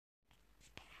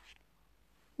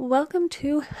Welcome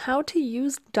to How to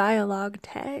Use Dialogue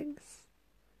Tags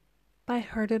by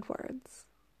Hearted Words.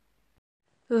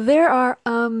 There are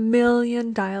a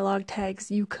million dialogue tags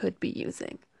you could be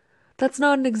using. That's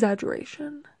not an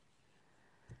exaggeration.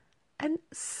 And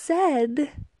said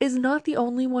is not the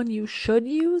only one you should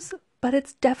use, but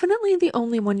it's definitely the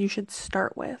only one you should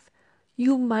start with.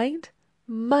 You might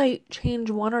change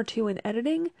one or two in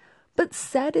editing, but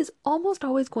said is almost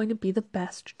always going to be the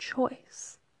best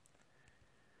choice.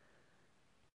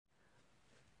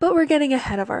 But we're getting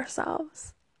ahead of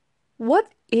ourselves.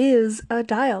 What is a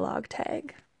dialogue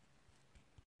tag?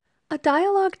 A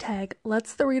dialogue tag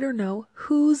lets the reader know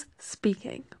who's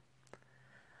speaking.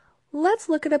 Let's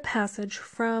look at a passage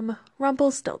from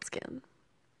Rumpelstiltskin.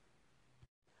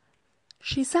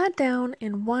 She sat down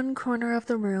in one corner of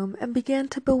the room and began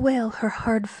to bewail her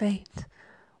hard fate,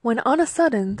 when on a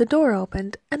sudden the door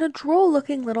opened and a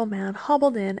droll-looking little man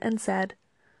hobbled in and said,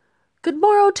 "Good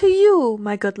morrow to you,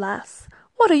 my good lass.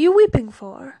 What are you weeping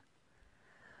for?"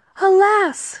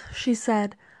 "Alas," she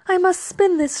said, "I must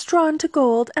spin this straw into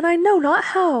gold, and I know not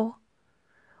how."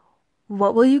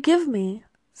 "What will you give me,"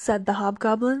 said the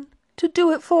hobgoblin, "to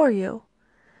do it for you?"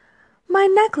 "My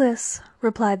necklace,"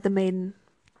 replied the maiden.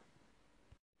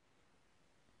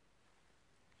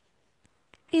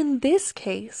 In this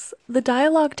case, the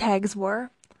dialogue tags were,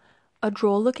 a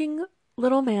droll-looking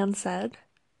little man said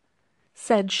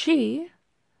she,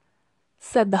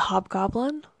 said the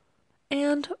hobgoblin,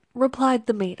 and replied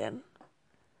the maiden.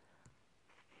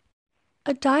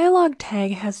 A dialogue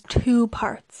tag has two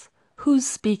parts: who's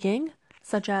speaking,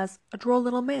 such as a droll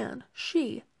little man,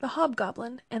 she, the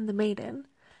hobgoblin, and the maiden,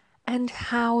 and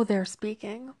how they're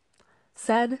speaking,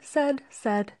 said,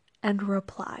 and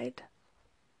replied.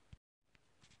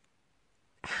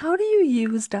 How do you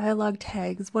use dialogue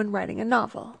tags when writing a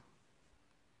novel?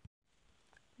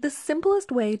 The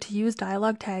simplest way to use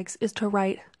dialogue tags is to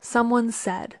write "someone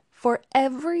said" for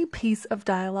every piece of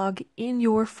dialogue in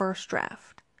your first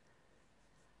draft.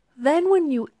 Then when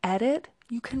you edit,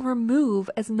 you can remove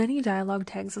as many dialogue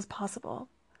tags as possible.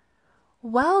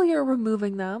 While you're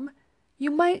removing them,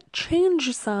 you might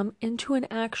change some into an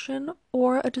action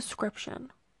or a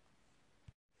description.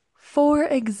 For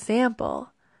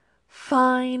example,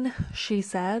 "Fine," she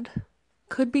said,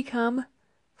 could become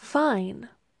 "fine."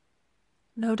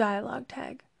 No dialogue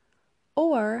tag.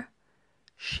 Or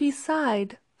 "she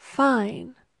sighed,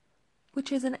 fine,"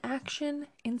 which is an action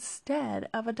instead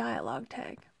of a dialogue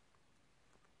tag.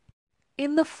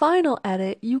 In the final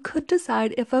edit, you could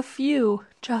decide if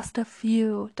just a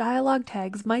few, dialogue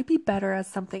tags might be better as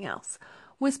something else: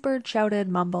 whispered, shouted,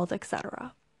 mumbled,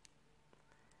 etc.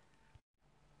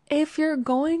 If you're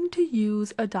going to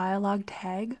use a dialogue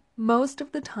tag, most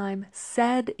of the time,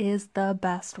 said is the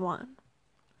best one.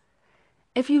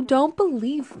 If you don't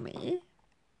believe me,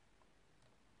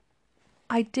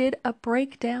 I did a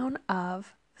breakdown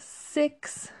of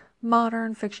 6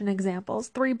 modern fiction examples,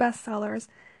 3 bestsellers,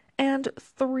 and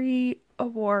 3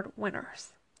 award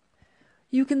winners.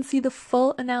 You can see the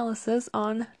full analysis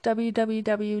on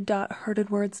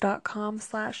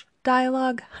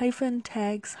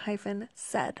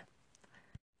www.heartedwords.com/dialogue-tags-said.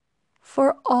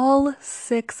 For all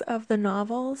 6 of the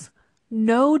novels,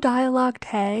 no dialogue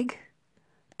tag,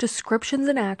 descriptions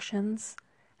and actions,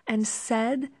 and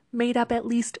said made up at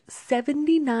least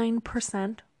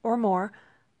 79% or more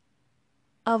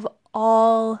of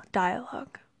all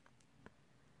dialogue.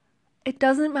 It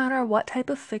doesn't matter what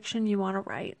type of fiction you want to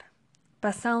write,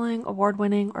 best-selling,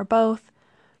 award-winning, or both,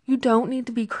 you don't need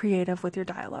to be creative with your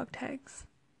dialogue tags.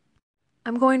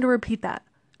 I'm going to repeat that.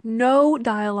 No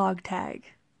dialogue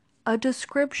tag. A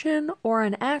description or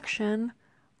an action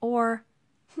or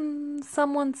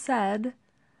someone said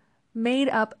made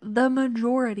up the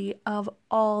majority of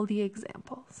all the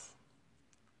examples.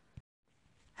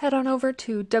 Head on over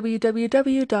to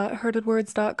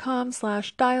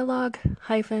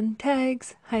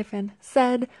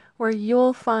www.heartedwords.com/dialogue-tags-said, where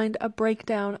you'll find a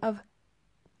breakdown of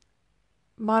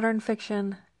modern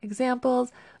fiction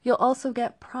examples. You'll also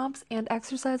get prompts and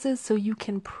exercises so you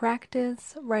can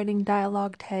practice writing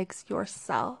dialogue tags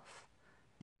yourself.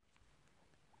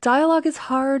 Dialogue is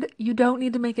hard. You don't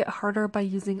need to make it harder by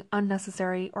using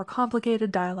unnecessary or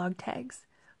complicated dialogue tags.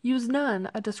 Use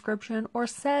none, a description, or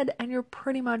said, and you're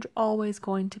pretty much always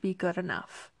going to be good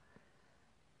enough.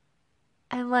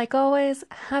 And like always,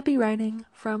 happy writing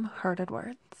from Hearted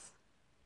Words.